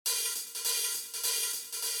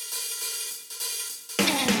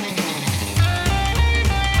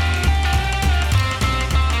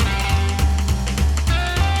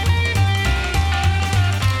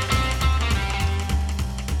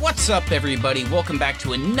What's up, everybody? Welcome back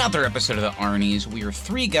to another episode of the Arnies. We are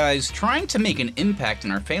three guys trying to make an impact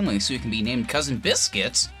in our family so we can be named Cousin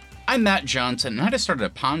Biscuits. I'm Matt Johnson, and I just started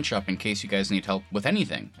a pawn shop in case you guys need help with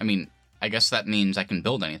anything. I mean, I guess that means I can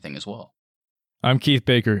build anything as well. I'm Keith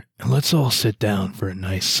Baker, and let's all sit down for a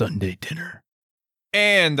nice Sunday dinner.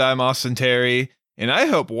 And I'm Austin Terry, and I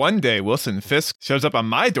hope one day Wilson Fisk shows up on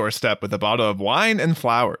my doorstep with a bottle of wine and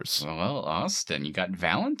flowers. Well, Austin, you got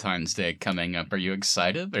Valentine's Day coming up. Are you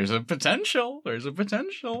excited? There's a potential.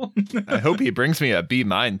 I hope he brings me a Be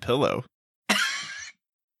Mine pillow.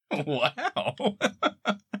 Wow.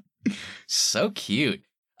 So cute.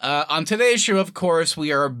 On today's show, of course,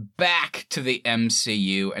 we are back to the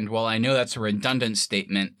MCU, and while I know that's a redundant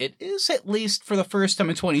statement, it is at least for the first time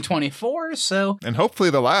in 2024, so... And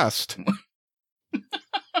hopefully the last.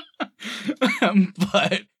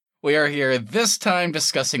 But we are here this time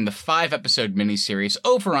discussing the 5-episode miniseries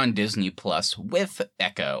over on Disney Plus with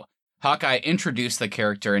Echo. Hawkeye introduced the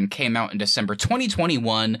character and came out in December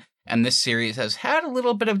 2021, and this series has had a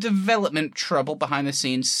little bit of development trouble behind the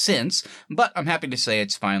scenes since, but I'm happy to say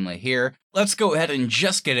it's finally here. Let's go ahead and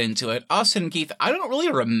just get into it. Austin and Keith, I don't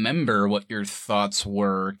really remember what your thoughts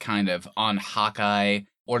were kind of on Hawkeye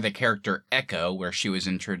or the character Echo, where she was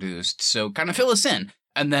introduced, so kind of fill us in.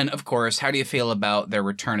 And then, of course, how do you feel about their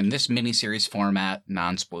return in this miniseries format?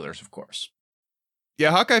 Non-spoilers, of course.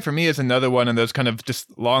 Yeah, Hawkeye for me is another one of those kind of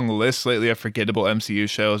just long lists lately of forgettable MCU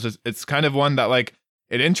shows. It's kind of one that, like,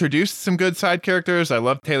 it introduced some good side characters. I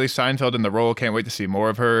love Haley Steinfeld in the role. Can't wait to see more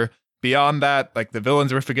of her. Beyond that, like, the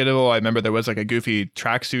villains were forgettable. I remember there was, like, a goofy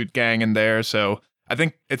tracksuit gang in there. So I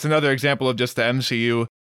think it's another example of just the MCU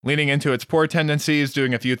leaning into its poor tendencies,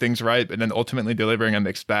 doing a few things right, but then ultimately delivering a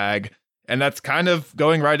mixed bag. And that's kind of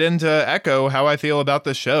going right into Echo, how I feel about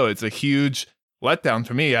the show. It's a huge letdown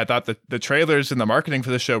for me. I thought the trailers and the marketing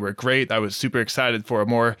for the show were great. I was super excited for a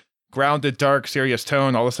more grounded, dark, serious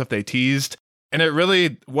tone, all the stuff they teased. And it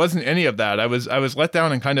really wasn't any of that. I was let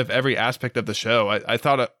down in kind of every aspect of the show. I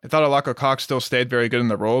thought Alaka Cox still stayed very good in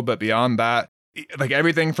the role, but beyond that, like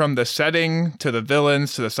everything from the setting to the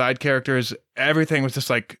villains to the side characters, everything was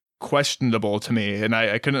just like questionable to me. And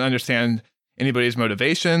I couldn't understand anybody's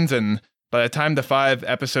motivations. And by the time the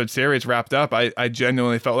 5-episode series wrapped up, I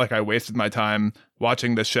genuinely felt like I wasted my time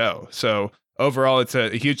watching the show. So overall, it's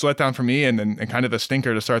a huge letdown for me and kind of a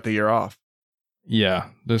stinker to start the year off. Yeah,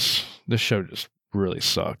 this show just really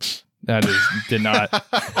sucks. I did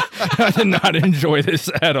not enjoy this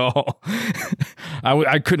at all.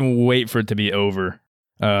 I couldn't wait for it to be over.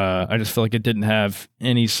 I just feel like it didn't have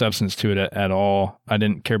any substance to it at all. I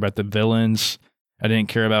didn't care about the villains. I didn't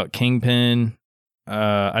care about Kingpin.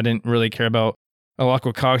 I didn't really care about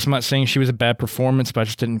Alaka Cox. I'm not saying she was a bad performance, but I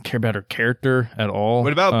just didn't care about her character at all.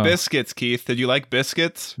 What about Biscuits, Keith? Did you like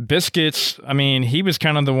Biscuits? Biscuits, I mean, he was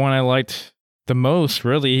kind of the one I liked the most,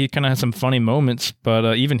 really. He kind of had some funny moments,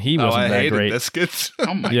 but even he wasn't that great. Biscuits.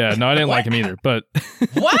 Oh my Yeah, no, I didn't like him either, but...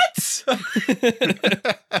 What?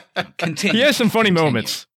 Continue. He has some funny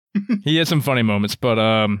moments. He had some funny moments, but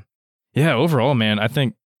yeah, overall, man, I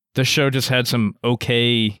think the show just had some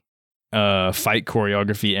okay fight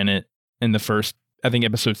choreography in it in the first, I think,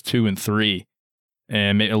 episodes 2 and 3,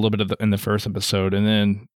 and maybe a little bit of in the first episode, and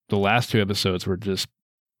then the last 2 episodes were just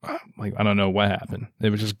like, I don't know what happened. It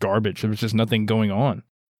was just garbage. There was just nothing going on.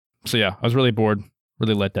 So yeah, I was really bored,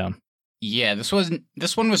 really let down. Yeah, this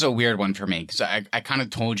one was a weird one for me because I kind of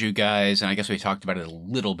told you guys, and I guess we talked about it a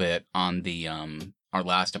little bit on the our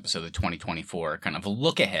last episode of 2024, kind of a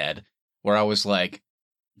look ahead, where I was like,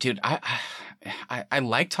 dude, I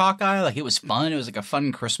liked Hawkeye, like it was fun, it was like a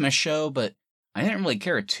fun Christmas show, but I didn't really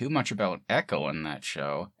care too much about Echo in that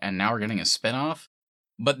show, and now we're getting a spinoff.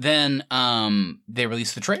 But then they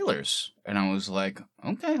released the trailers, and I was like,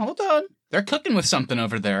 okay, hold on. They're cooking with something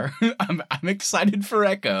over there. I'm excited for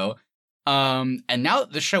Echo. And now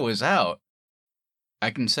that the show is out,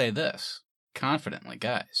 I can say this confidently,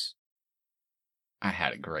 guys. I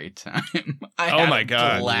had a great time. Oh my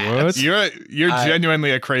God. What? You're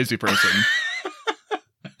genuinely a crazy person.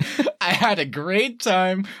 I had a great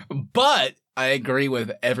time, but I agree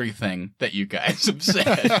with everything that you guys have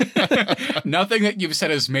said. Nothing that you've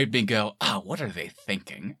said has made me go, oh, what are they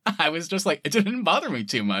thinking? I was just like, it didn't bother me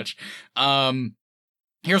too much.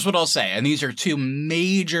 Here's what I'll say, and these are 2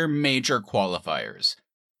 major qualifiers.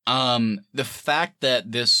 The fact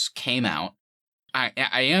that this came out, I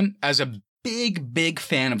am, as a big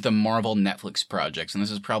fan of the Marvel Netflix projects, and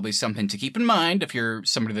this is probably something to keep in mind if you're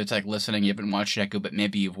somebody that's like listening, you haven't watched Echo, but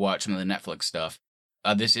maybe you've watched some of the Netflix stuff.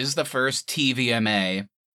 This is the first TVMA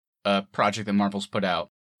project that Marvel's put out.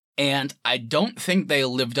 And I don't think they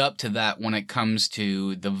lived up to that when it comes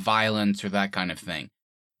to the violence or that kind of thing.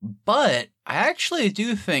 But I actually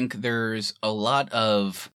do think there's a lot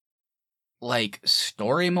of like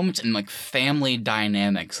story moments and like family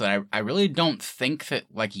dynamics that I really don't think that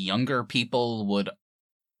like younger people would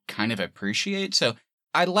kind of appreciate. So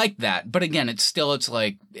I like that. But again, it's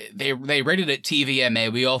like they rated it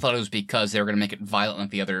TVMA. We all thought it was because they were going to make it violent like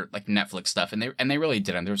the other like Netflix stuff. And they really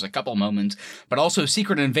didn't. There was a couple moments, but also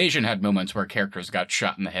Secret Invasion had moments where characters got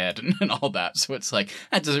shot in the head and all that. So it's like,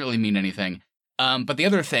 that doesn't really mean anything. But the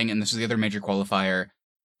other thing, and this is the other major qualifier,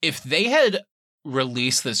 if they had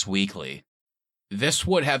released this weekly, this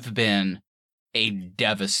would have been a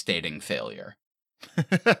devastating failure.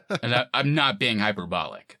 And I'm not being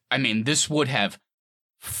hyperbolic. I mean, this would have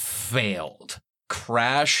failed.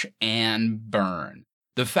 Crash and burn.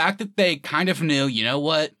 The fact that they kind of knew, you know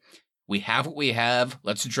what? We have what we have.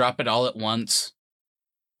 Let's drop it all at once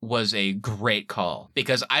was a great call.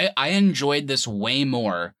 Because I enjoyed this way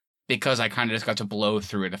more because I kind of just got to blow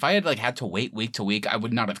through it. If I had like had to wait week to week, I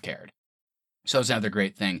would not have cared. So it's another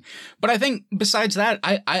great thing. But I think besides that,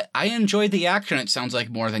 I enjoyed the action, it sounds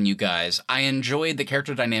like, more than you guys. I enjoyed the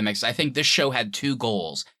character dynamics. I think this show had two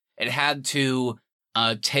goals. It had to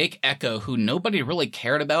take Echo, who nobody really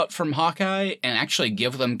cared about from Hawkeye, and actually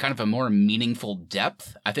give them kind of a more meaningful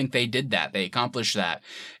depth. I think they did that. They accomplished that.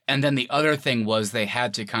 And then the other thing was they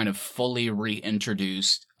had to kind of fully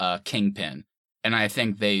reintroduce Kingpin. And I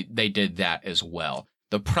think they did that as well.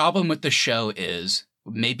 The problem with the show is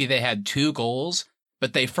maybe they had two goals,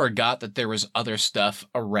 but they forgot that there was other stuff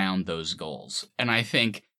around those goals. And I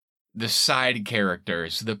think the side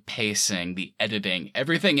characters, the pacing, the editing,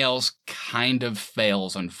 everything else kind of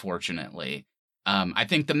fails, unfortunately. I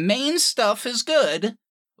think the main stuff is good,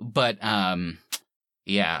 but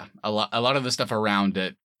yeah, a lot of the stuff around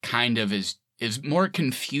it kind of is more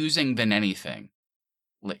confusing than anything.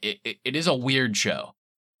 It is a weird show.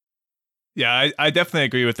 Yeah, I definitely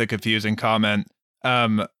agree with the confusing comment.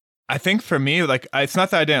 I think for me, like, it's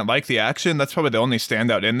not that I didn't like the action. That's probably the only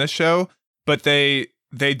standout in this show. But they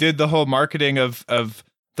did the whole marketing of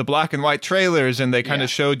the black and white trailers, and they kind of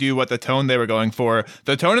showed you what the tone they were going for.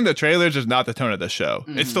 The tone in the trailers is not the tone of the show.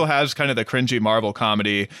 Mm-hmm. It still has kind of the cringy Marvel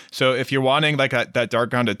comedy. So if you're wanting like that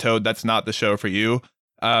dark grounded Toad, that's not the show for you.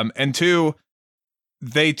 And two,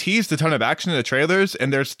 they teased a ton of action in the trailers,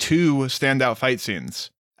 and there's two standout fight scenes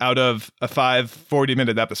out of a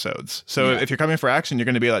 40-minute episodes. So if you're coming for action, you're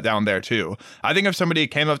going to be let down there too. I think if somebody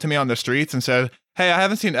came up to me on the streets and said, hey, I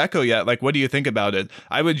haven't seen Echo yet, like, what do you think about it?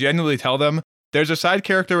 I would genuinely tell them, there's a side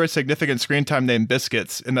character with significant screen time named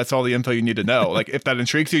Biscuits, and that's all the info you need to know. Like, if that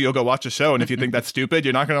intrigues you, you'll go watch the show, and if you think that's stupid,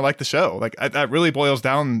 you're not going to like the show. Like, that really boils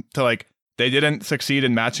down to, like, they didn't succeed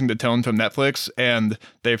in matching the tone from Netflix, and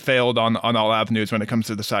they failed on all avenues when it comes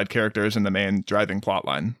to the side characters and the main driving plot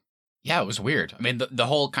line. Yeah, it was weird. I mean, the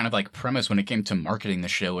whole kind of like premise when it came to marketing the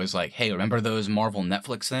show was like, hey, remember those Marvel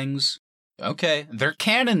Netflix things? Okay, they're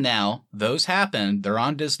canon now. Those happened. They're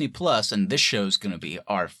on Disney Plus, and this show's going to be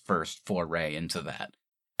our first foray into that.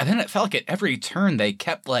 And then it felt like at every turn they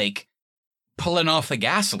kept like pulling off the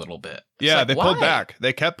gas a little bit. Yeah, like, they pulled back.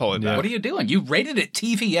 They kept pulling back. What are you doing? You rated it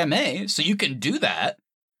TVMA, so you can do that.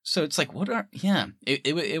 So it's like,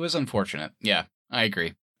 it was unfortunate. Yeah, I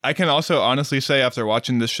agree. I can also honestly say after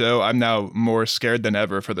watching this show, I'm now more scared than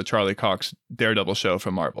ever for the Charlie Cox Daredevil show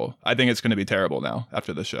from Marvel. I think it's going to be terrible now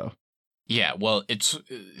after the show. Yeah, well,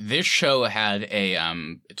 this show had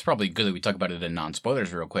it's probably good that we talk about it in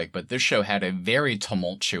non-spoilers real quick, but this show had a very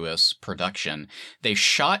tumultuous production. They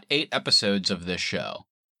shot 8 episodes of this show,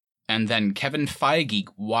 and then Kevin Feige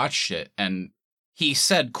watched it, and he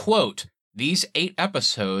said, quote, "These 8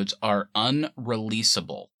 episodes are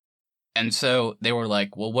unreleasable." And so they were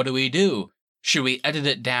like, well, what do we do? Should we edit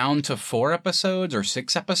it down to 4 episodes or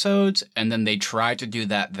 6 episodes? And then they tried to do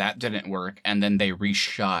that. That didn't work. And then they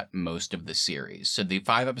reshot most of the series. So the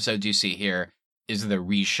 5 episodes you see here is the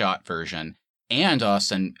reshot version. And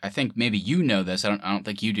Austin, I think maybe you know this. I don't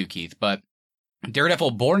think you do, Keith. But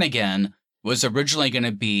Daredevil Born Again was originally going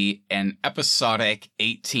to be an episodic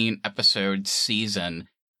 18-episode season.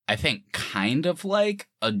 I think kind of like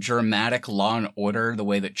a dramatic Law and Order, the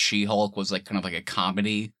way that She-Hulk was like kind of like a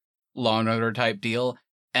comedy Law and Order type deal.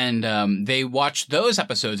 And they watched those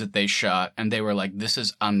episodes that they shot, and they were like, this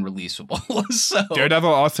is unreleasable. So Daredevil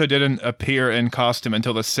also didn't appear in costume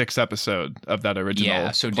until the 6th episode of that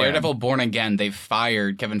original plan. Daredevil Born Again, they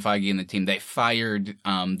fired Kevin Feige and the team. They fired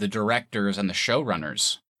the directors and the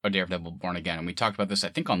showrunners of Daredevil Born Again. And we talked about this, I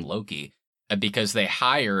think, on Loki. Because they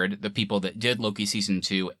hired the people that did Loki Season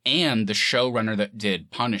 2 and the showrunner that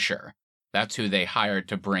did Punisher. That's who they hired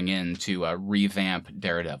to bring in to revamp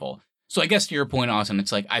Daredevil. So I guess to your point, Austin,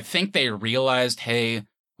 it's like, I think they realized, hey,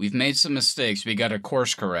 we've made some mistakes. We got to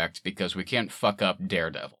course correct because we can't fuck up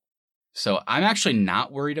Daredevil. So I'm actually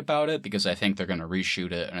not worried about it because I think they're going to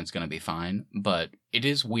reshoot it and it's going to be fine. But it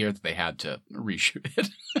is weird that they had to reshoot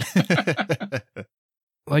it.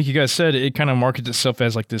 Like you guys said, it kind of markets itself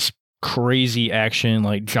as like this crazy action,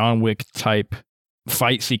 like John Wick type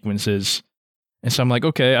fight sequences. And so I'm like,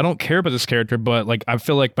 okay, I don't care about this character, but like I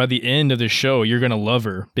feel like by the end of the show, you're going to love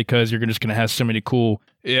her because you're just going to have so many cool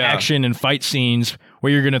action and fight scenes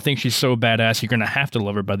where you're going to think she's so badass, you're going to have to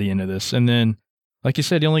love her by the end of this. And then, like you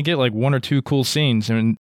said, you only get like 1 or 2 cool scenes.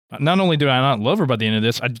 And not only do I not love her by the end of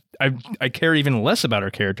this, I care even less about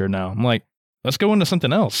her character now. I'm like, let's go into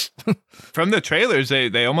something else. From the trailers,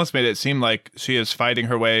 they almost made it seem like she is fighting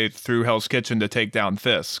her way through Hell's Kitchen to take down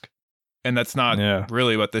Fisk. And that's not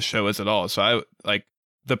really what this show is at all. So I like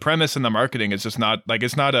the premise and the marketing is just not like,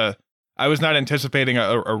 it's not I was not anticipating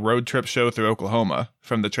a road trip show through Oklahoma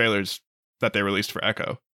from the trailers that they released for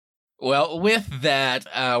Echo. Well, with that,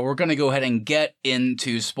 we're going to go ahead and get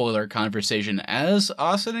into spoiler conversation. As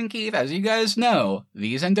Austin and Keith, as you guys know,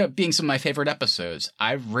 these end up being some of my favorite episodes.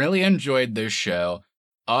 I really enjoyed this show.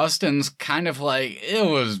 Austin's kind of like, it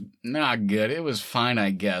was not good. It was fine,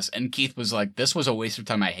 I guess. And Keith was like, this was a waste of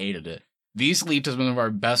time. I hated it. These lead to one of our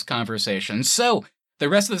best conversations. So the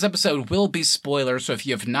rest of this episode will be spoilers, so if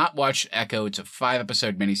you have not watched Echo, it's a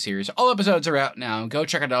 5-episode miniseries. All episodes are out now. Go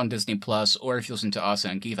check it out on Disney+, or if you listen to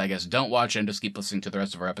Austin and Keith, I guess don't watch it and just keep listening to the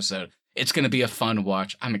rest of our episode. It's going to be a fun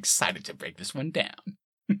watch. I'm excited to break this one down.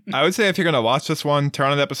 I would say if you're going to watch this one,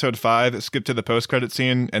 turn on episode 5, skip to the post-credit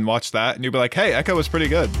scene, and watch that, and you'll be like, hey, Echo was pretty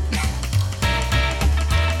good.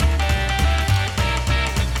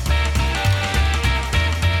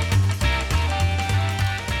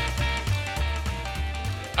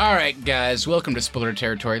 All right, guys, welcome to Spoiler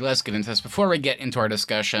Territory. Let's get into this. Before we get into our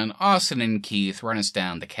discussion, Austin and Keith, run us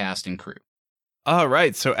down the cast and crew. All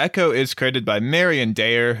right, so Echo is created by Marion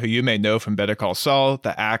Dayer, who you may know from Better Call Saul,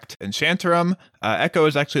 The Act, and Shantaram. Echo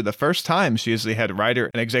is actually the first time she is the head writer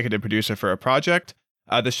and executive producer for a project.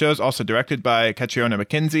 The show is also directed by Catriona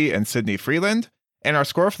McKenzie and Sidney Freeland, and our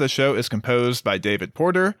score for the show is composed by David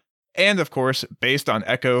Porter, and of course, based on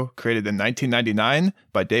Echo, created in 1999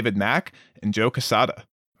 by David Mack and Joe Quesada.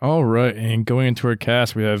 All right, and going into our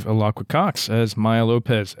cast, we have Alaqua Cox as Maya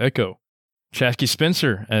Lopez, Echo. Chasky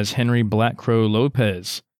Spencer as Henry Black Crow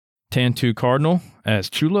Lopez. Tantu Cardinal as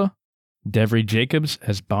Chula. Devry Jacobs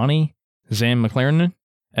as Bonnie. Zan McLaren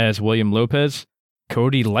as William Lopez.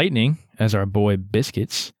 Cody Lightning as our boy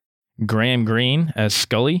Biscuits. Graham Greene as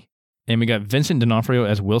Scully. And we got Vincent D'Onofrio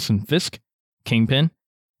as Wilson Fisk, Kingpin.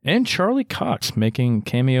 And Charlie Cox making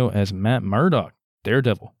cameo as Matt Murdock,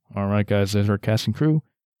 Daredevil. All right, guys, there's our cast and crew.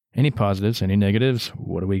 Any positives, any negatives?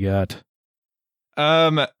 What do we got?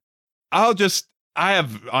 I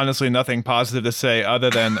have honestly nothing positive to say other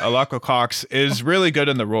than Alaqua Cox is really good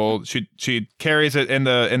in the role. She carries it in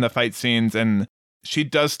the fight scenes, and she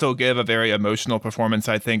does still give a very emotional performance,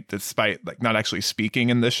 I think, despite like not actually speaking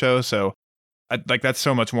in this show. So that's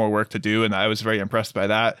so much more work to do, and I was very impressed by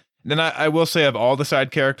that. Then I will say of all the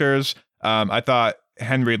side characters, I thought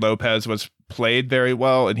Henry Lopez was played very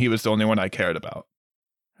well, and he was the only one I cared about.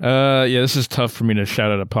 Yeah, this is tough for me to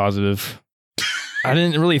shout out a positive. I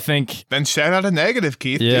didn't really think. Then shout out a negative,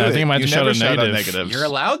 Keith. Yeah, I think I might have to shout out negatives. You're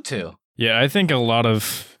allowed to. Yeah, I think a lot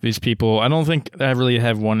of these people, I don't think I really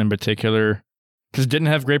have one in particular, because didn't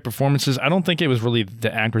have great performances. I don't think it was really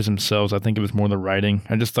the actors themselves. I think it was more the writing.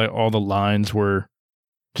 I just thought all the lines were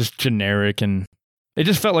just generic, and it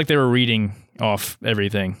just felt like they were reading off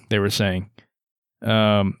everything they were saying.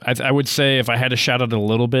 I would say if I had to shout out a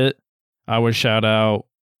little bit, I would shout out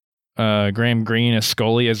Graham Greene as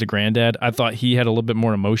Scully as a granddad. I thought he had a little bit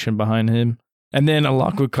more emotion behind him. And then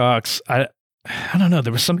Alaqua Cox, I don't know,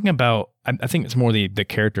 there was something about, I think it's more the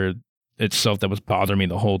character itself that was bothering me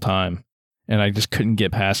the whole time. And I just couldn't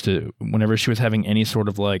get past it. Whenever she was having any sort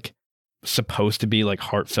of like supposed to be like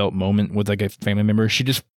heartfelt moment with like a family member, she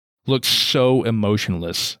just looked so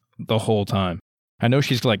emotionless the whole time. I know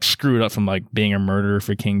she's like screwed up from like being a murderer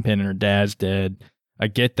for Kingpin and her dad's dead. I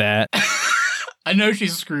get that. I know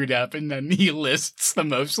she's screwed up, and then he lists the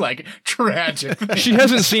most, like, tragic things. She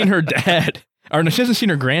hasn't seen her dad, or no, she hasn't seen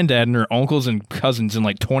her granddad and her uncles and cousins in,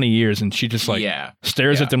 like, 20 years, and she just, like,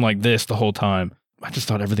 stares at them like this the whole time. I just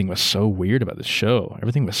thought everything was so weird about this show.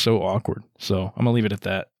 Everything was so awkward. So I'm going to leave it at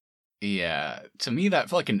that. Yeah, to me, that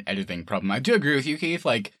felt like an editing problem. I do agree with you, Keith.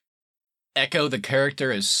 Like, Echo, the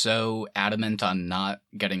character, is so adamant on not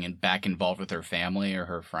getting back involved with her family or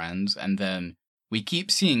her friends, and then we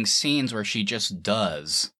keep seeing scenes where she just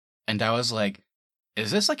does. And I was like,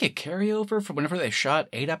 is this like a carryover from whenever they shot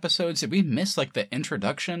 8 episodes? Did we miss like the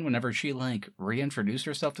introduction whenever she like reintroduced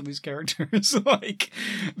herself to these characters? Like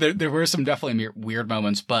there were some definitely weird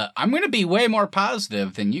moments, but I'm going to be way more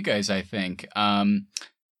positive than you guys, I think.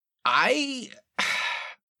 I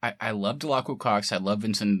love Delacour Cox. I love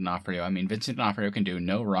Vincent D'Onofrio. I mean, Vincent D'Onofrio can do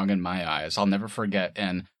no wrong in my eyes. I'll never forget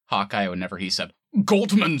in Hawkeye whenever he said,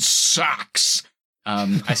 Goldman Sachs.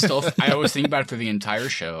 I always think about it through the entire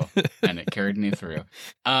show, and it carried me through.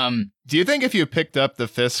 Do you think if you picked up the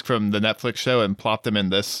Fisk from the Netflix show and plopped him in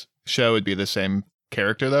this show, it'd be the same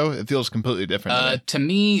character, though? It feels completely different. To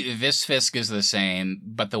me, this Fisk is the same,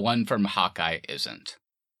 but the one from Hawkeye isn't.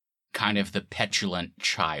 Kind of the petulant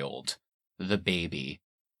child, the baby,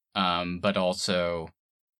 but also,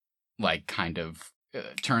 like, kind of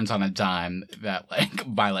turns on a dime, that, like,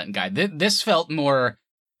 violent guy. This felt more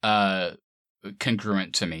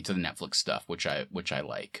congruent to me, to the Netflix stuff, which I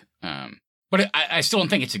like. But I still don't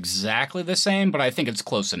think it's exactly the same, but I think it's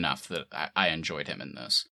close enough that I enjoyed him in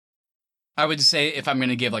this. I would say if I'm going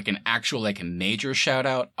to give like an actual like a major shout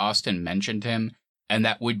out, Austin mentioned him, and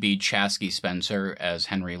that would be Chasky Spencer as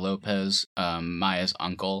Henry Lopez, Maya's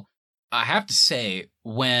uncle. I have to say,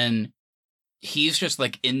 when he's just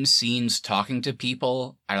like in scenes talking to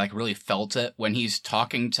people, I like really felt it when he's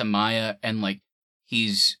talking to Maya and like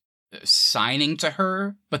he's signing to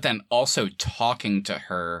her, but then also talking to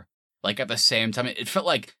her like at the same time. It felt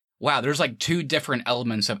like, wow, there's like 2 different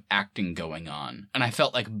elements of acting going on. And I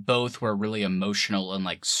felt like both were really emotional and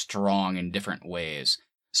like strong in different ways.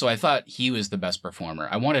 So I thought he was the best performer.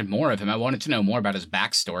 I wanted more of him. I wanted to know more about his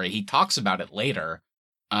backstory. He talks about it later,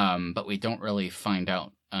 but we don't really find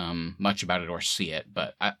out much about it or see it.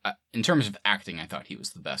 But I, in terms of acting, I thought he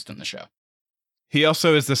was the best in the show. He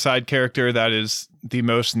also is the side character that is the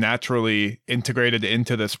most naturally integrated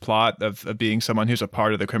into this plot of being someone who's a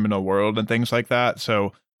part of the criminal world and things like that.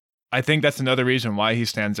 So I think that's another reason why he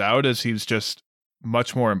stands out, is he's just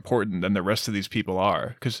much more important than the rest of these people are.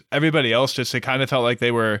 Because everybody else just, it kind of felt like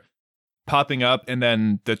they were popping up and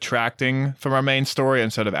then detracting from our main story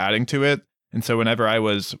instead of adding to it. And so whenever I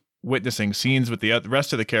was witnessing scenes with the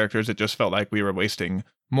rest of the characters, it just felt like we were wasting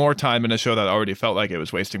more time in a show that already felt like it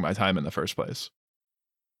was wasting my time in the first place.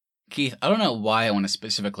 Keith, I don't know why I want to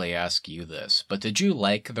specifically ask you this, but did you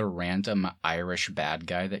like the random Irish bad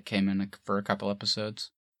guy that came in for a couple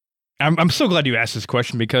episodes? I'm so glad you asked this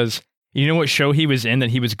question, because you know what show he was in that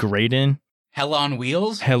he was great in? Hell on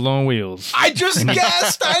Wheels? Hell on Wheels. I just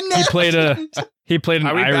guessed! I know! He played an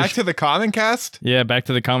Are we Irish... back to the common cast? Yeah, back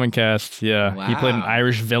to the common cast. Yeah. Wow. He played an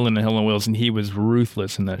Irish villain in Hell on Wheels, and he was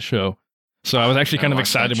ruthless in that show. So I was actually kind of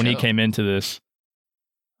excited when he came into this.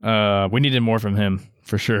 We needed more from him,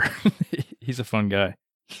 for sure. He's a fun guy.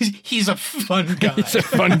 He's a fun guy. He's a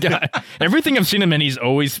fun guy. Everything I've seen him in, he's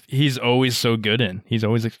always so good in. He's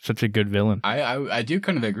always such a good villain. I do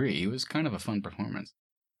kind of agree. He was kind of a fun performance.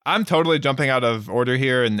 I'm totally jumping out of order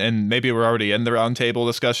here, and maybe we're already in the round table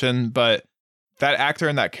discussion, but that actor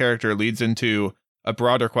and that character leads into a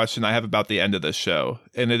broader question I have about the end of this show.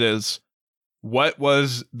 And it is, what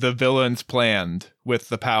was the villains planned with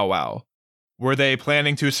the powwow? Were they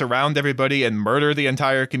planning to surround everybody and murder the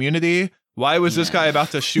entire community? Why was this guy about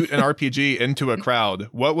to shoot an RPG into a crowd?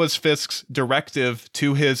 What was Fisk's directive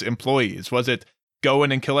to his employees? Was it go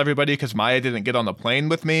in and kill everybody because Maya didn't get on the plane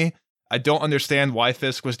with me? I don't understand why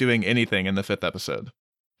Fisk was doing anything in the 5th episode.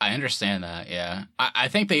 I understand that, yeah. I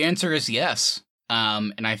think the answer is yes.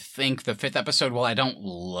 And I think the 5th episode, while I don't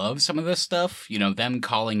love some of this stuff, you know, them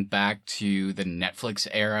calling back to the Netflix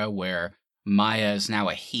era where Maya is now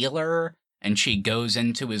a healer and she goes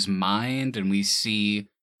into his mind and we see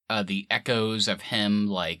the echoes of him,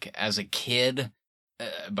 like, as a kid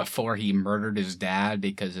before he murdered his dad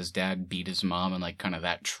because his dad beat his mom, and, like, kind of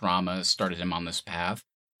that trauma started him on this path.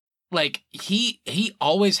 Like, he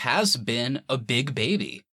always has been a big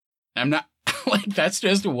baby. I'm not, like, that's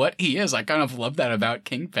just what he is. I kind of love that about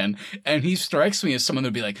Kingpin. And he strikes me as someone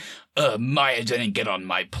who'd be like, Maya didn't get on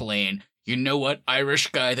my plane. You know what,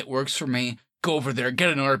 Irish guy that works for me? Go over there,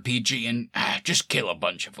 get an RPG, and just kill a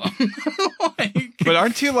bunch of them. But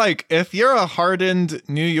aren't you like, if you're a hardened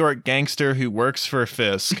New York gangster who works for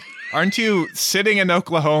Fisk, aren't you sitting in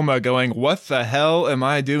Oklahoma going, what the hell am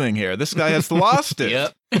I doing here? This guy has lost it.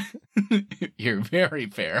 Yep. You're very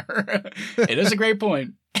fair. It is a great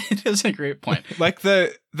point. It is a great point. Like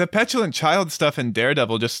the petulant child stuff in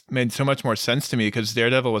Daredevil just made so much more sense to me, because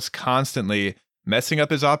Daredevil was constantly messing up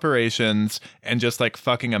his operations and just like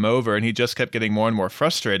fucking him over, and he just kept getting more and more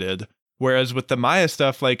frustrated. Whereas with the Maya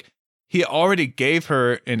stuff, like, he already gave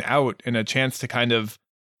her an out and a chance to kind of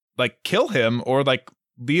like kill him or like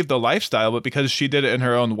leave the lifestyle, but because she did it in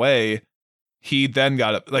her own way, he then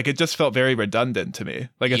got up. Like, it just felt very redundant to me.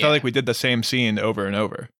 Like, it felt like we did the same scene over and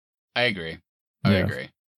over. I agree. I agree.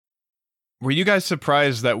 Were you guys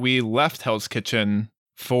surprised that we left Hell's Kitchen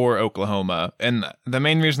for Oklahoma? And the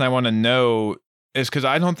main reason I want to know is because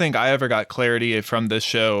I don't think I ever got clarity from this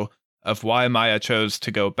show of why Maya chose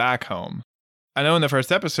to go back home. I know in the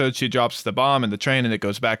first episode, she drops the bomb in the train and it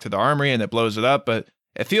goes back to the armory and it blows it up, but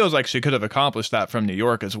it feels like she could have accomplished that from New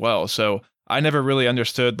York as well. So I never really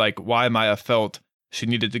understood like why Maya felt she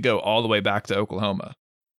needed to go all the way back to Oklahoma.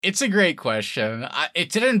 It's a great question. It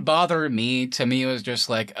didn't bother me. To me, it was just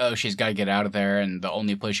like, oh, she's got to get out of there, and the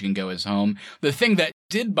only place she can go is home. The thing that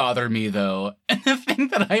did bother me, though, and the thing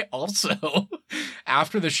that I also,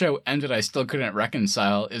 after the show ended, I still couldn't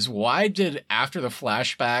reconcile, is why did, after the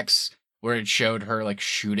flashbacks where it showed her, like,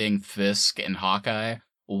 shooting Fisk and Hawkeye,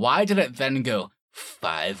 why did it then go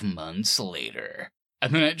 5 months later?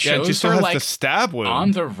 And then it shows her, like, the stab wound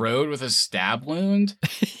on the road with a stab wound.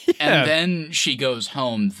 And then she goes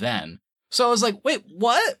home then. So I was like, wait,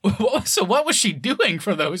 what? So what was she doing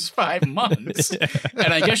for those 5 months?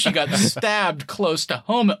 And I guess she got stabbed close to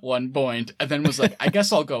home at one point and then was like, I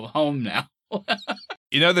guess I'll go home now.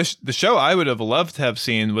 You know, the show I would have loved to have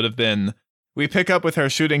seen would have been, we pick up with her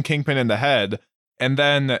shooting Kingpin in the head, and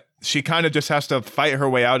then she kind of just has to fight her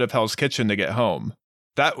way out of Hell's Kitchen to get home.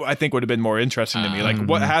 That, I think, would have been more interesting to me. Like,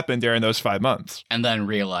 what happened during those 5 months? And then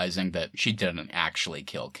realizing that she didn't actually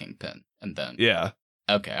kill Kingpin. And then... Yeah.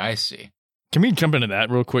 Okay, I see. Can we jump into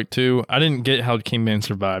that real quick, too? I didn't get how Kingpin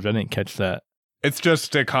survived. I didn't catch that. It's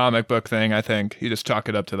just a comic book thing, I think. You just chalk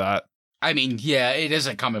it up to that. I mean, yeah, it is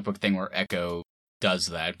a comic book thing where Echo does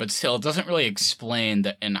that. But still, it doesn't really explain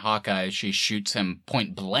that in Hawkeye, she shoots him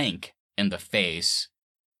point blank in the face.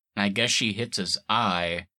 And I guess she hits his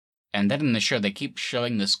eye. And then in the show, they keep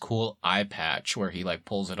showing this cool eye patch where he, like,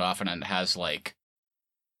 pulls it off and it has, like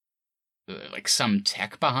some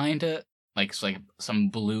tech behind it. Like, it's like some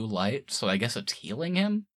blue light. So I guess it's healing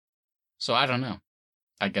him? So I don't know.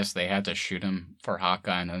 I guess they had to shoot him for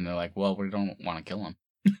Hawkeye, and then they're like, well, we don't want to kill him.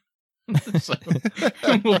 So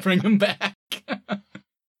we'll bring him back.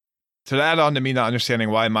 To add on to me not understanding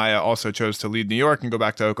why Maya also chose to leave New York and go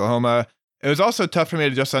back to Oklahoma, it was also tough for me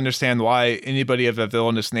to just understand why anybody of a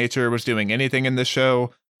villainous nature was doing anything in this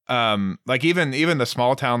show. Like even the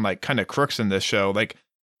small town, like, kind of crooks in this show. Like,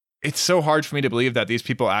 it's so hard for me to believe that these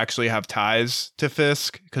people actually have ties to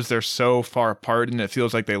Fisk because they're so far apart and it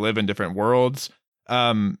feels like they live in different worlds.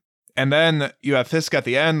 And then you have Fisk at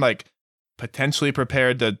the end, like, potentially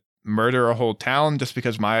prepared to murder a whole town just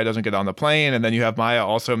because Maya doesn't get on the plane. And then you have Maya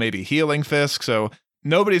also maybe healing Fisk. So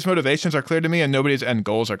nobody's motivations are clear to me, and nobody's end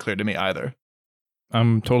goals are clear to me either.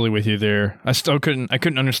 I'm totally with you there. I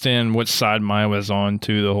couldn't understand what side Maya was on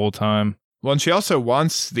to the whole time. Well, and she also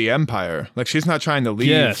wants the Empire. Like, she's not trying to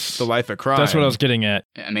leave the life of crime. That's what I was getting at.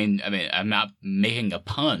 I mean, I'm not making a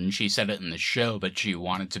pun. She said it in the show, but she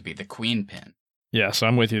wanted to be the Queen Pin. Yeah, so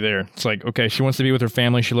I'm with you there. It's like, okay, she wants to be with her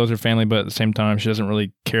family. She loves her family, but at the same time, she doesn't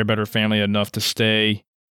really care about her family enough to stay.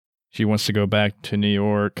 She wants to go back to New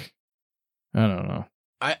York. I don't know.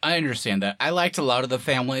 I understand that. I liked a lot of the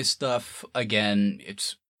family stuff. Again,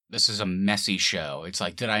 this is a messy show. It's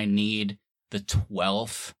like, did I need the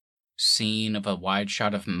 12th scene of a wide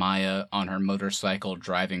shot of Maya on her motorcycle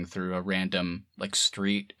driving through a random, like,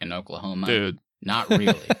 street in Oklahoma? Dude. Not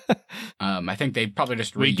really. I think they probably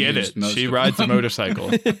just reused we get it. Most she of rides them. A motorcycle.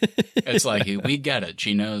 It's like, we get it.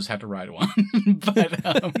 She knows how to ride one. But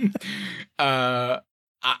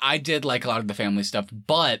I did like a lot of the family stuff.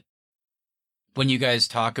 But when you guys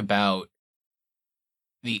talk about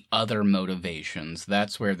the other motivations,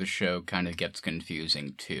 that's where the show kind of gets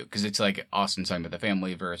confusing too. Because it's like Austin talking about the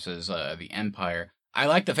family versus the Empire. I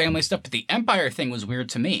like the family stuff, but the Empire thing was weird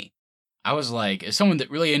to me. I was like, as someone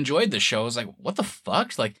that really enjoyed the show, I was like, what the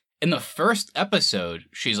fuck? Like, in the first episode,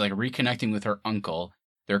 she's like reconnecting with her uncle.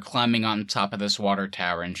 They're climbing on top of this water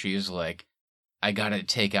tower, and she's like, I gotta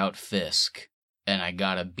take out Fisk. And I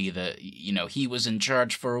gotta be he was in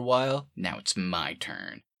charge for a while. Now it's my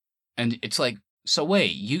turn. And it's like, so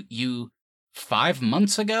wait, you 5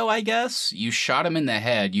 months ago, I guess, you shot him in the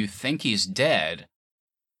head. You think he's dead.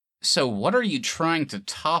 So what are you trying to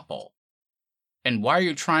topple? And why are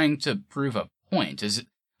you trying to prove a point? Is it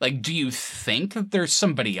like, do you think that there's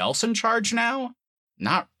somebody else in charge now?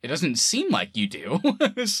 It doesn't seem like you do.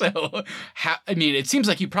 So, it seems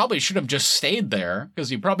like you probably should have just stayed there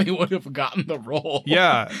because you probably would have gotten the role.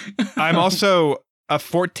 Yeah. I'm also a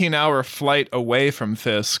 14-hour flight away from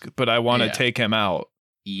Fisk, but I want to take him out.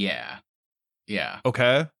 Yeah. Yeah.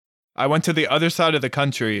 Okay. I went to the other side of the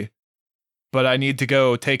country, but I need to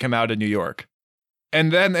go take him out in New York.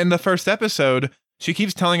 And then in the first episode, she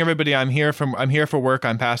keeps telling everybody, I'm here for work,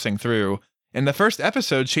 I'm passing through. In the first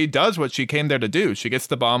episode, she does what she came there to do. She gets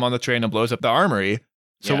the bomb on the train and blows up the armory.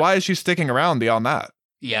 So why is she sticking around beyond that?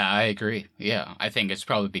 Yeah, I agree. Yeah, I think it's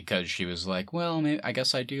probably because she was like, well, maybe, I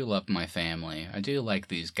guess I do love my family. I do like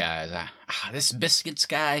these guys. This Biscuits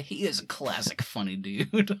guy, he is a classic funny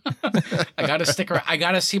dude. I gotta stick around. I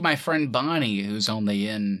gotta see my friend Bonnie, who's only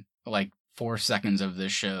in like 4 seconds of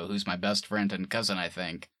this show, who's my best friend and cousin, I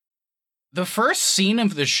think. The first scene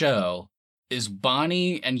of the show is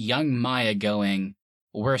Bonnie and young Maya going,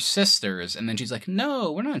 we're sisters. And then she's like,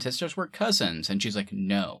 no, we're not sisters, we're cousins. And she's like,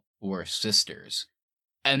 no, we're sisters.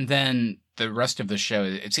 And then the rest of the show,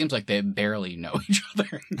 it seems like they barely know each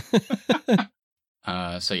other.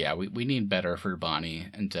 So yeah, we need better for Bonnie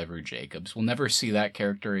and Deborah Jacobs. We'll never see that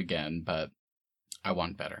character again, but I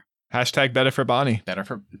want better. Hashtag better for Bonnie. Better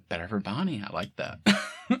for Bonnie. I like that.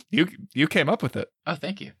 You came up with it. Oh,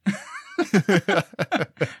 thank you.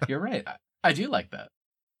 You're right. I do like that.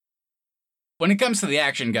 When it comes to the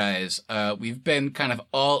action, guys, we've been kind of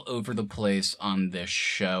all over the place on this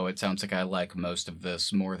show. It sounds like I like most of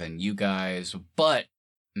this more than you guys, but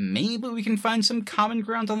maybe we can find some common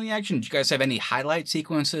ground on the action. Do you guys have any highlight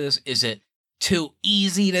sequences? Is it too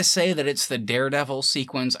easy to say that it's the Daredevil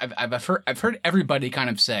sequence? I've heard everybody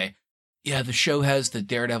kind of say, yeah, the show has the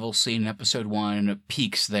Daredevil scene in episode 1 and it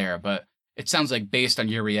peaks there, but it sounds like based on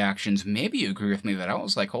your reactions, maybe you agree with me that I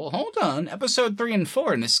was like, hold on, episode 3 and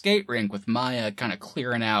 4 in the skate rink with Maya kind of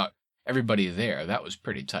clearing out everybody there. That was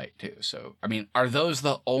pretty tight too. So, I mean, are those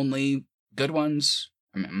the only good ones?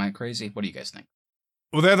 I mean, am I crazy? What do you guys think?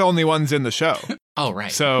 Well, they're the only ones in the show. Oh,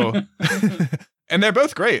 right. So, and they're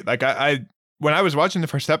both great. Like I when I was watching the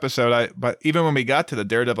first episode, but even when we got to the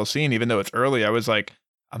Daredevil scene, even though it's early, I was like,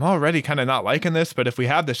 I'm already kind of not liking this, but if we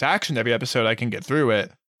have this action every episode, I can get through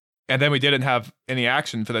it. And then we didn't have any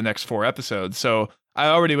action for the next 4 episodes. So I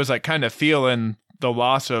already was like kind of feeling the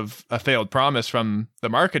loss of a failed promise from the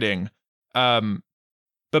marketing. But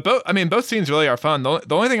both scenes really are fun. The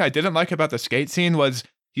only thing I didn't like about the skate scene was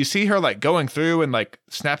you see her like going through and like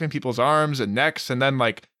snapping people's arms and necks. And then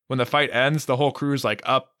like when the fight ends, the whole crew's like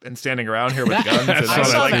up and standing around here with guns. And I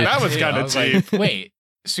saw that was kind of cheap. Like, wait.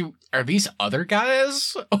 So are these other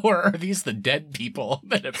guys or are these the dead people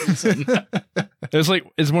that have been sitting?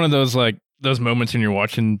 It's one of those like those moments when you're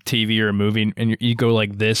watching TV or a movie and you go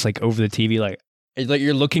like this, like over the TV, like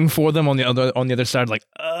you're looking for them on the other side, like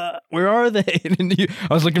where are they? And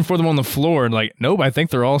I was looking for them on the floor and like, nope, I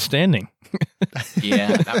think they're all standing.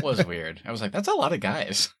 Yeah, that was weird. I was like, that's a lot of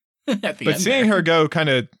guys. But seeing her go kind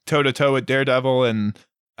of toe to toe with Daredevil and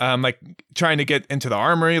like trying to get into the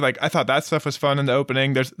armory, like I thought that stuff was fun in the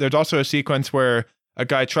opening. There's also a sequence where a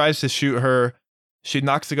guy tries to shoot her, she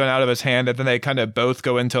knocks the gun out of his hand, and then they kind of both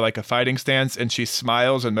go into like a fighting stance, and she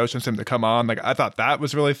smiles and motions him to come on. Like I thought that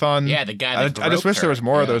was really fun. Yeah, the guy. I just wish there was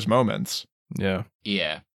more of those moments. Yeah,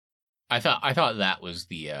 yeah. I thought that was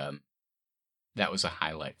that was a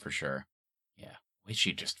highlight for sure. Yeah, wait,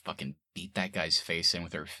 she just fucking beat that guy's face in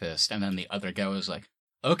with her fist, and then the other guy was like,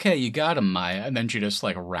 okay, you got him, Maya. And then she just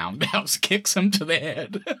like roundhouse kicks him to the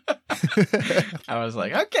head. I was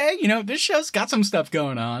like, okay, this show's got some stuff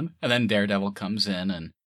going on. And then Daredevil comes in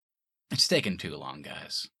and it's taking too long,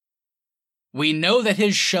 guys. We know that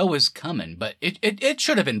his show is coming, but it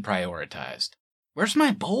should have been prioritized. Where's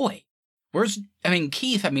my boy?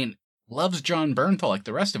 Keith, loves John Bernthal like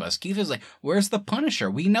the rest of us. Keith is like, where's the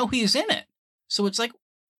Punisher? We know he's in it. So it's like,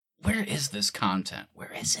 where is this content?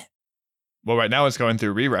 Where is it? Well, right now it's going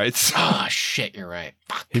through rewrites. Oh, shit, you're right.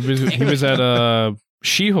 Fuck. He was at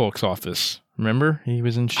She-Hulk's office. Remember? He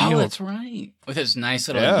was in She-Hulk. Oh, that's right. With his nice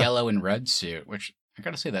little yellow and red suit, which I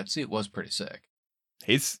gotta say, that suit was pretty sick.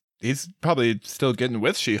 He's probably still getting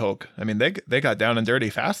with She-Hulk. I mean, they got down and dirty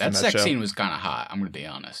fast in that sex show. Scene was kind of hot, I'm gonna be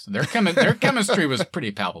honest. Their chemistry was pretty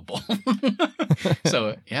palpable.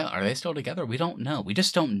 So, yeah, are they still together? We don't know. We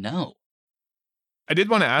just don't know. I did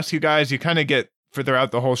want to ask you guys, you kind of get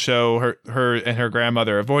throughout the whole show, her and her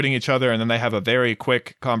grandmother avoiding each other, and then they have a very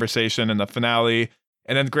quick conversation in the finale,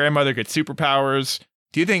 and then grandmother gets superpowers.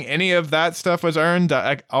 Do you think any of that stuff was earned?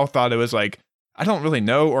 I all thought it was like, I don't really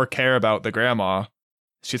know or care about the grandma.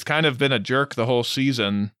 She's kind of been a jerk the whole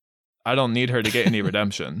season. I don't need her to get any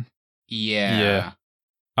redemption. Yeah.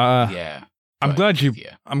 Yeah. I'm glad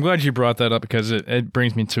you brought that up because it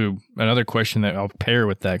brings me to another question that I'll pair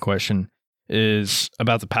with that question. Is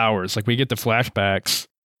about the powers. Like we get the flashbacks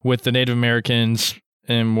with the Native Americans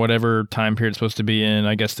in whatever time period it's supposed to be in,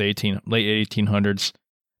 I guess the late 1800s.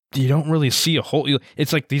 You don't really see a whole,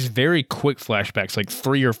 it's like these very quick flashbacks, like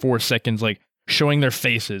 3 or 4 seconds, like showing their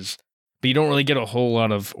faces, but you don't really get a whole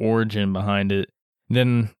lot of origin behind it.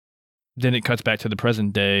 Then then it cuts back to the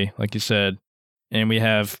present day, like you said, and we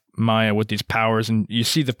have Maya with these powers, and you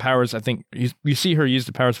see the powers. I think you see her use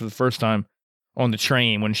the powers for the first time on the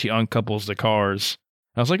train when she uncouples the cars.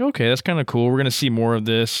 I was like, okay, that's kind of cool. We're gonna see more of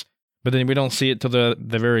this, but then we don't see it till the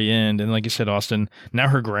very end. And like you said, Austin, now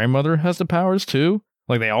her grandmother has the powers too.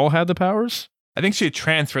 Like they all had the powers. I think she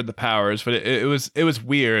transferred the powers, but it was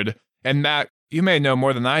weird. And Matt, you may know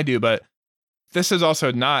more than I do, but this is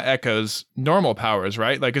also not Echo's normal powers,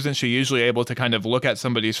 right? Like, isn't she usually able to kind of look at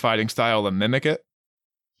somebody's fighting style and mimic it?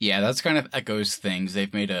 Yeah, that's kind of Echo's things.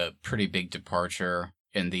 They've made a pretty big departure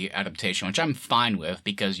in the adaptation, which I'm fine with,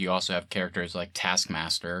 because you also have characters like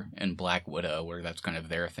Taskmaster and Black Widow, where that's kind of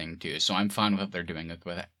their thing too. So I'm fine with what they're doing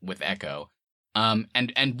with Echo.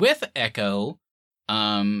 And with Echo,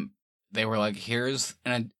 they were like, here's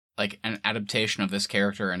an adaptation of this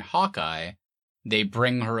character in Hawkeye. They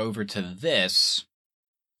bring her over to this,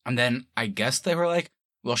 and then I guess they were like,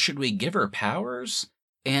 well, should we give her powers?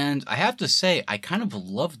 And I have to say, I kind of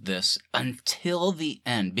loved this until the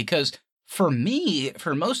end, because for me,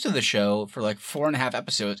 for most of the show, for like 4.5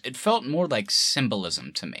 episodes, it felt more like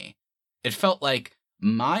symbolism to me. It felt like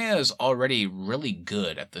Maya's already really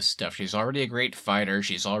good at this stuff. She's already a great fighter.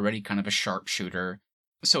 She's already kind of a sharpshooter.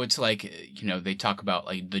 So it's like, they talk about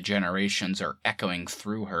like the generations are echoing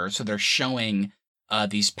through her. So they're showing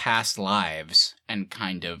these past lives and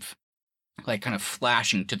kind of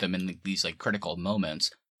flashing to them in these like critical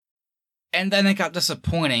moments. And then it got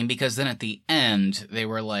disappointing, because then at the end they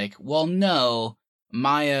were like, well, no,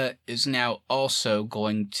 Maya is now also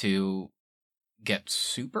going to get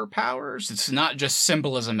superpowers. It's not just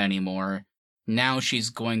symbolism anymore. Now she's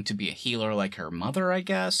going to be a healer like her mother, I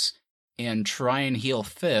guess, and try and heal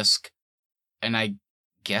Fisk, and I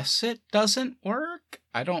guess it doesn't work?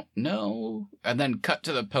 I don't know. And then cut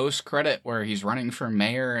to the post-credit where he's running for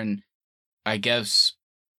mayor, and I guess...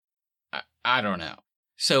 I don't know.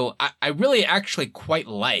 So I really actually quite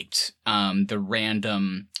liked the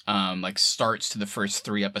random starts to the first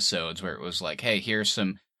 3 episodes, where it was like, hey, here's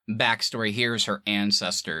some backstory, here's her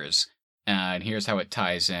ancestors, and here's how it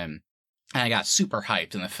ties in. And I got super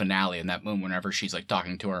hyped in the finale in that moment whenever she's like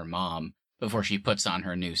talking to her mom before she puts on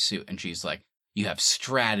her new suit, and she's like, you have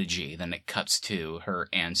strategy. Then it cuts to her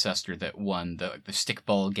ancestor that won the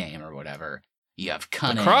stickball game or whatever. You have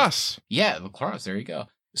cunning. Lacrosse. Yeah, lacrosse. There you go.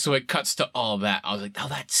 So it cuts to all that. I was like, oh,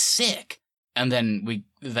 that's sick. And then we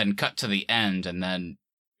cut to the end, and then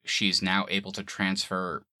she's now able to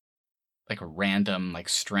transfer like random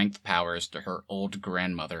strength powers to her old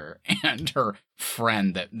grandmother and her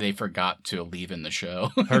friend that they forgot to leave in the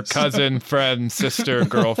show. Her cousin, friend, sister,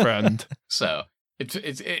 girlfriend. So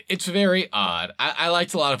it's very odd. I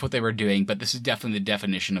liked a lot of what they were doing, but this is definitely the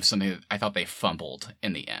definition of something that I thought they fumbled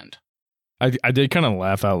in the end. I did kind of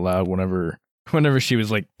laugh out loud whenever she was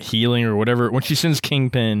like healing or whatever, when she sends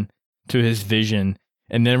Kingpin to his vision,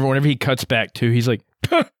 and then whenever he cuts back to, he's like,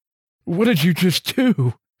 what did you just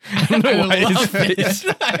do? I love it.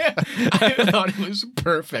 I thought it was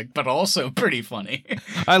perfect, but also pretty funny.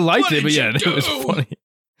 I liked it, but yeah, it was funny.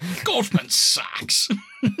 Goldman Sachs.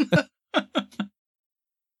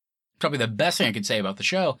 Probably the best thing I could say about the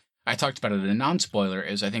show, I talked about it in a non-spoiler,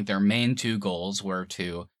 is I think their main 2 goals were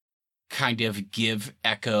to kind of give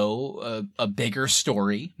Echo a bigger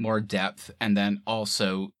story, more depth, and then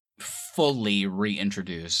also fully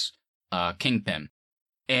reintroduce Kingpin.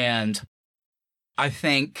 And I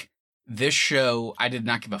think this show, I did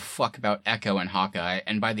not give a fuck about Echo and Hawkeye,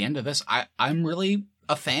 and by the end of this, I'm really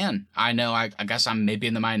a fan. I know, I guess I'm maybe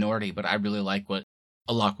in the minority, but I really like what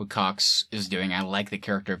Alaqua Cox is doing. I like the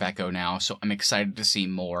character of Echo now, so I'm excited to see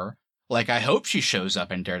more. Like, I hope she shows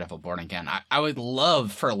up in Daredevil Born Again. I would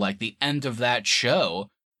love for, the end of that show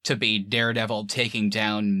to be Daredevil taking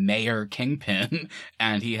down Mayor Kingpin,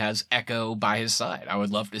 and he has Echo by his side. I would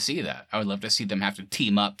love to see that. I would love to see them have to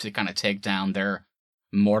team up to kind of take down their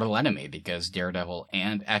mortal enemy, because Daredevil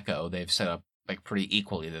and Echo, they've set up, pretty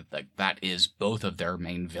equally that, that is both of their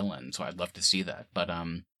main villains, so I'd love to see that. But,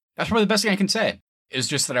 that's probably the best thing I can say, is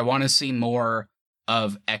just that I want to see more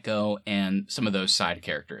of Echo and some of those side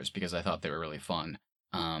characters, because I thought they were really fun.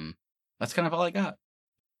 That's kind of all I got.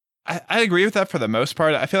 I agree with that for the most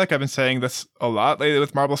part. I feel like I've been saying this a lot lately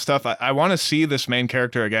with Marvel stuff. I want to see this main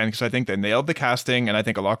character again, because I think they nailed the casting, and I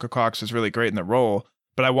think Alaqua Cox is really great in the role,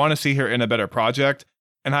 but I want to see her in a better project,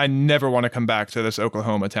 and I never want to come back to this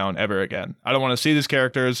Oklahoma town ever again. I don't want to see these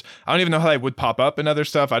characters. I don't even know how they would pop up in other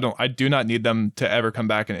stuff. I do not need them to ever come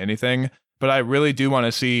back in anything. But I really do want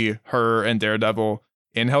to see her and Daredevil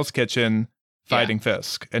in Hell's Kitchen fighting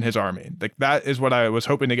Fisk and his army. That is what I was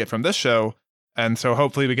hoping to get from this show. And so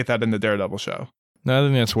hopefully we get that in the Daredevil show. No, I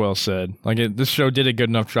think that's well said. Like this show did a good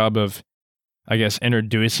enough job of, I guess,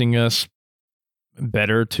 introducing us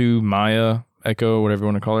better to Maya, Echo, whatever you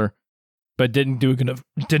want to call her, but did not do a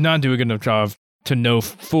good enough job to know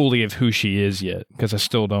fully of who she is yet, because I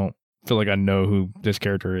still don't feel like I know who this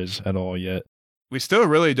character is at all yet. We still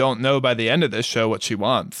really don't know by the end of this show what she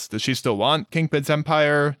wants. Does she still want Kingpin's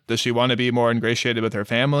empire? Does she want to be more ingratiated with her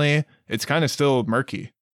family? It's kind of still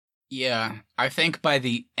murky. Yeah, I think by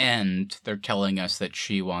the end, they're telling us that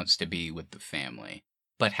she wants to be with the family.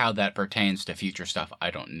 But how that pertains to future stuff,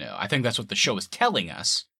 I don't know. I think that's what the show is telling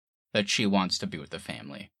us, that she wants to be with the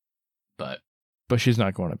family. But she's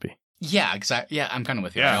not going to be. Yeah, exactly. Yeah, I'm kind of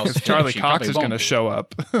with you. Yeah, because Charlie Cox is going to show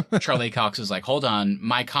up. Charlie Cox is like, hold on,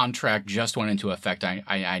 my contract just went into effect.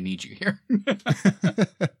 I need you here.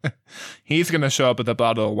 He's going to show up with a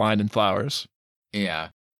bottle of wine and flowers. Yeah.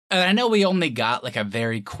 And I know we only got like a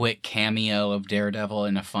very quick cameo of Daredevil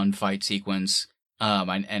in a fun fight sequence.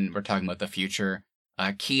 And we're talking about the future.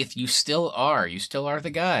 Keith, you still are the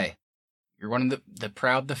guy. You're one of the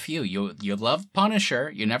proud, the few. You love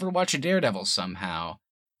Punisher. You never watch a Daredevil somehow.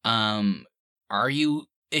 Are you?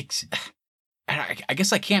 I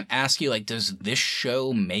guess I can't ask you. Like, does this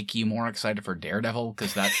show make you more excited for Daredevil?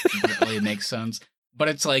 Because that really makes sense. But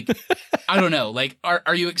it's like, I don't know. Like,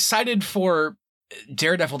 are you excited for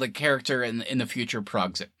Daredevil, the character, in the future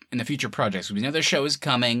projects? Because we know the show is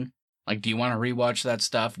coming. Like, do you want to rewatch that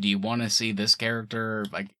stuff? Do you want to see this character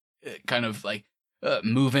like kind of like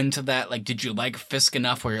move into that? Like, did you like Fisk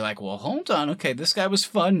enough where you're like, well, hold on, okay, this guy was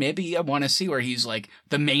fun. Maybe I want to see where he's like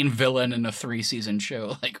the main villain in a 3-season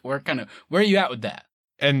show. Like, where are you at with that?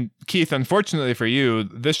 And Keith, unfortunately for you,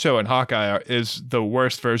 this show and Hawkeye is the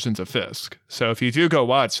worst versions of Fisk. So if you do go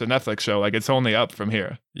watch the Netflix show, like, it's only up from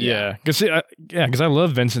here. Yeah, because I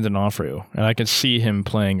love Vincent D'Onofrio, and I can see him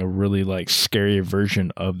playing a really like scary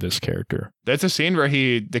version of this character. There's a scene where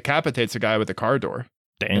he decapitates a guy with a car door.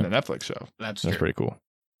 Damn. In the Netflix show. That's pretty cool.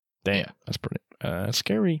 Damn, yeah. That's pretty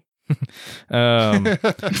scary.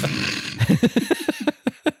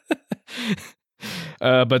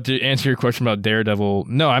 But to answer your question about Daredevil,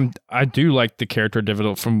 no, I do like the character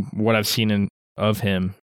Daredevil from what I've seen of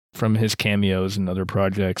him, from his cameos and other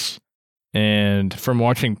projects, and from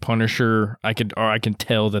watching Punisher, I can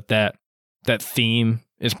tell that theme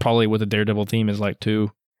is probably what the Daredevil theme is like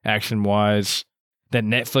too, action wise. That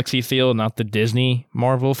Netflixy feel, not the Disney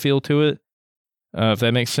Marvel feel to it. If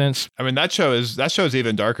that makes sense. I mean, that show is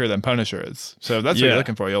even darker than Punisher is. So if that's what you're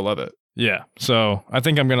looking for, you'll love it. Yeah. So I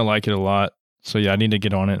think I'm gonna like it a lot. So yeah, I need to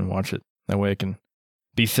get on it and watch it. That way I can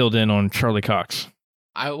be filled in on Charlie Cox.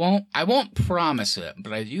 I won't promise it,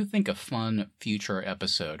 but I do think a fun future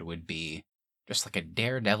episode would be just like a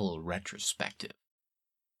Daredevil retrospective.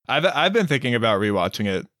 I've been thinking about rewatching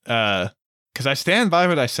it. Because I stand by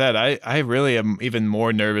what I said. I really am even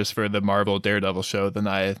more nervous for the Marvel Daredevil show than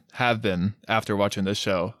I have been after watching this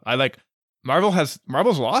show.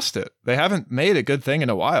 Marvel's lost it. They haven't made a good thing in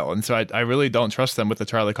a while. And so I really don't trust them with the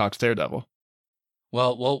Charlie Cox Daredevil.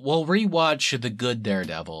 Well, we'll rewatch the good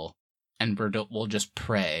Daredevil, and we'll just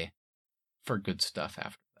pray for good stuff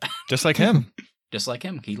after that. Just like him. Just like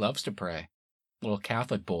him. He loves to pray. Little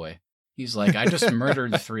Catholic boy. He's like, I just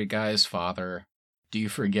murdered 3 guys, Father. Do you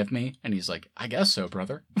forgive me? And he's like, I guess so,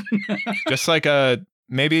 brother. Just like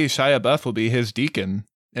maybe Shia LaBeouf will be his deacon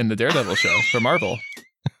in the Daredevil show for Marvel.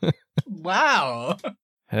 Wow.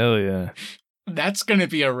 Hell yeah. That's going to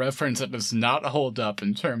be a reference that does not hold up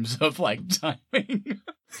in terms of like timing.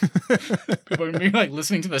 People are gonna be like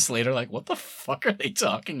listening to this later, like, what the fuck are they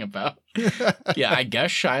talking about? Yeah, I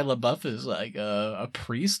guess Shia LaBeouf is like a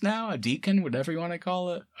priest now, a deacon, whatever you want to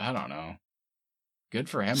call it. I don't know. Good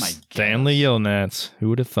for him, I guess. Stanley Yelnats. Who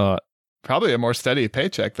would have thought? Probably a more steady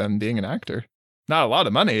paycheck than being an actor. Not a lot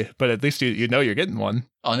of money, but at least you know you're getting one.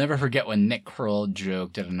 I'll never forget when Nick Kroll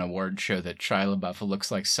joked at an award show that Shia LaBeouf looks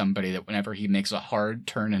like somebody that whenever he makes a hard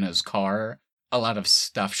turn in his car, a lot of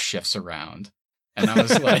stuff shifts around. And I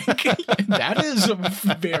was like, that is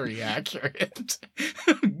very accurate.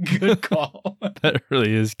 Good call. That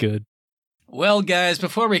really is good. Well, guys,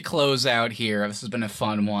 before we close out here, this has been a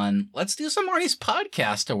fun one. Let's do some Marty's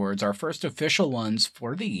Podcast Awards, our first official ones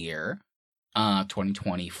for the year,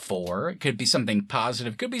 2024. It could be something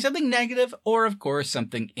positive, could be something negative, or, of course,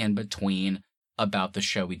 something in between about the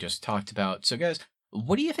show we just talked about. So, guys,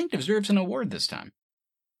 what do you think deserves an award this time?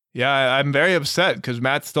 Yeah, I'm very upset because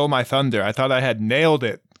Matt stole my thunder. I thought I had nailed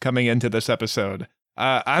it coming into this episode.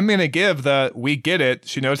 I'm going to give the We Get It,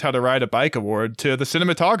 She Knows How to Ride a Bike award to the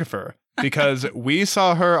cinematographer because we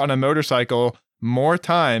saw her on a motorcycle more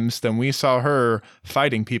times than we saw her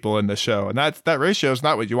fighting people in the show. And that ratio is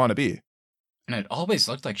not what you want to be. And it always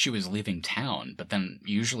looked like she was leaving town, but then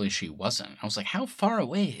usually she wasn't. I was like, how far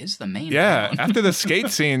away is the main town? After the skate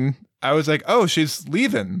scene, I was like, oh, she's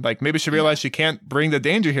leaving. Like, maybe she realized she can't bring the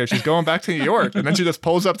danger here. She's going back to New York. And then she just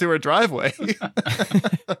pulls up to her driveway.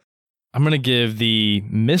 I'm going to give the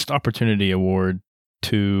Missed Opportunity Award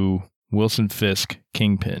to Wilson Fisk,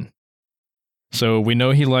 Kingpin. So we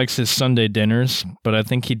know he likes his Sunday dinners, but I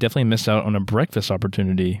think he definitely missed out on a breakfast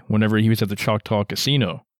opportunity whenever he was at the Choctaw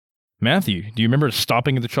Casino. Matthew, do you remember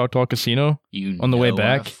stopping at the Choctaw Casino on the way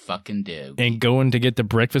back? I fucking do. And going to get the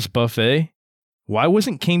breakfast buffet? Why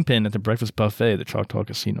wasn't Kingpin at the breakfast buffet at the Choctaw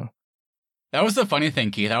Casino? That was the funny thing,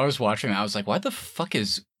 Keith. I was watching, I was like, why the fuck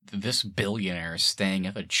is this billionaire staying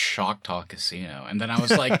at the Choctaw Casino? And then I was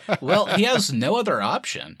like, well, he has no other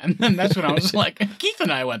option. And then that's when I was like, Keith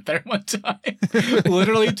and I went there one time,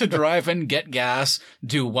 literally to drive and get gas,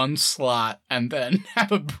 do one slot, and then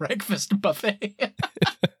have a breakfast buffet.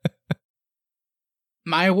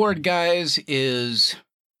 My award, guys, is,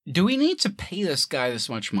 do we need to pay this guy this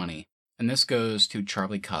much money? And this goes to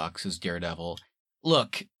Charlie Cox as Daredevil.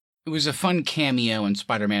 Look, it was a fun cameo in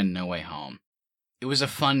Spider-Man No Way Home. It was a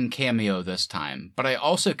fun cameo this time, but I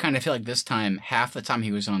also kind of feel like this time, half the time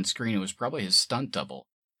he was on screen, it was probably his stunt double.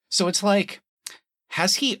 So it's like,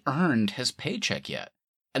 has he earned his paycheck yet?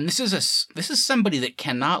 And this is somebody that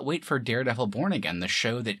cannot wait for Daredevil Born Again, the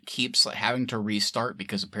show that keeps having to restart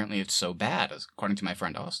because apparently it's so bad, according to my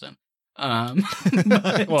friend Austin.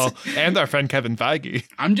 Well, and our friend Kevin Feige.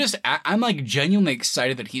 I'm like genuinely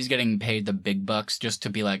excited that he's getting paid the big bucks just to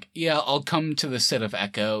be like, yeah, I'll come to the set of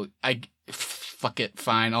Echo. Fuck it,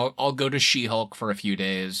 fine. I'll go to She-Hulk for a few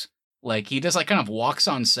days. Like, he just kind of walks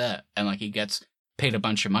on set and he gets paid a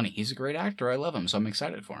bunch of money. He's a great actor. I love him, so I'm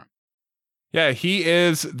excited for him. Yeah, he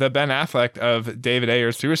is the Ben Affleck of David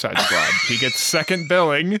Ayer's Suicide Squad. He gets second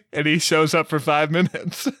billing and he shows up for 5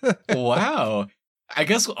 minutes. Wow. I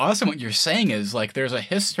guess awesome what you're saying is there's a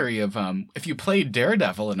history of if you played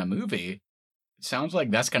Daredevil in a movie, it sounds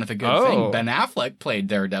like that's kind of a good thing. Ben Affleck played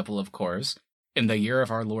Daredevil, of course, in the year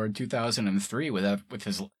of our Lord 2003 with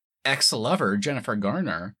his ex-lover Jennifer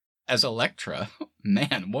Garner as Elektra.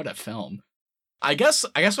 Man, what a film. I guess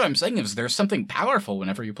what I'm saying is there's something powerful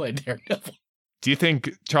whenever you play Daredevil. Do you think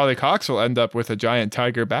Charlie Cox will end up with a giant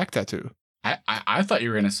tiger back tattoo? I thought you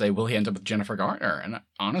were going to say, will he end up with Jennifer Garner? And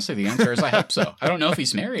honestly, the answer is I hope so. I don't know if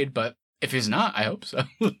he's married, but if he's not, I hope so.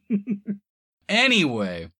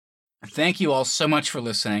 Anyway, thank you all so much for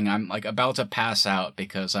listening. I'm about to pass out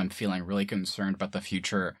because I'm feeling really concerned about the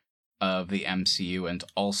future of the MCU and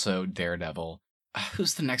also Daredevil.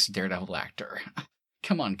 Who's the next Daredevil actor?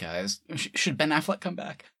 Come on, guys. Should Ben Affleck come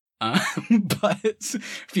back? But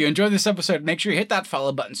if you enjoyed this episode, make sure you hit that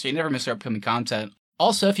follow button so you never miss our upcoming content.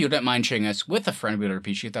 Also, if you don't mind sharing us with a friend, we would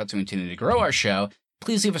appreciate that to continue to grow our show.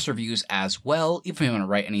 Please leave us reviews as well. Even if you want to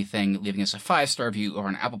write anything, leaving us a 5-star review over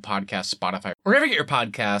on Apple Podcasts, Spotify, wherever you get your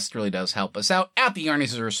podcast really does help us out. At the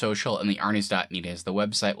Arnie's is our social, and the Arnie's.media is the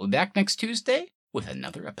website. We'll be back next Tuesday with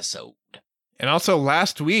another episode. And also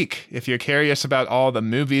last week, if you're curious about all the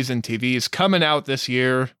movies and TVs coming out this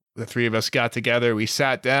year, the three of us got together, we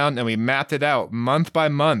sat down and we mapped it out month by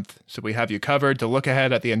month. So we have you covered to look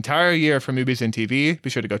ahead at the entire year for movies and TV. Be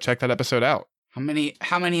sure to go check that episode out. How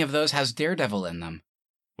many of those has Daredevil in them?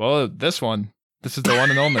 Well, this one. This is the one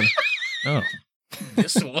and only. Oh.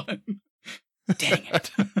 This one. Dang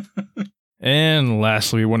it. And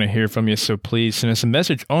lastly, we want to hear from you, so please send us a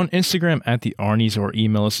message on Instagram at the Arnie's or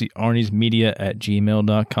email us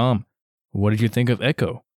thearniesmedia@gmail.com. What did you think of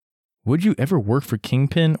Echo? Would you ever work for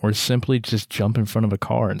Kingpin or simply just jump in front of a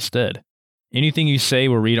car instead? Anything you say,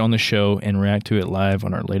 we'll read on the show and react to it live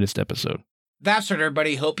on our latest episode. That's right,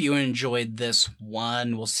 everybody. Hope you enjoyed this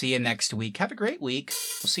one. We'll see you next week. Have a great week.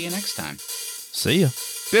 We'll see you next time. See ya.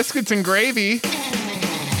 Biscuits and gravy.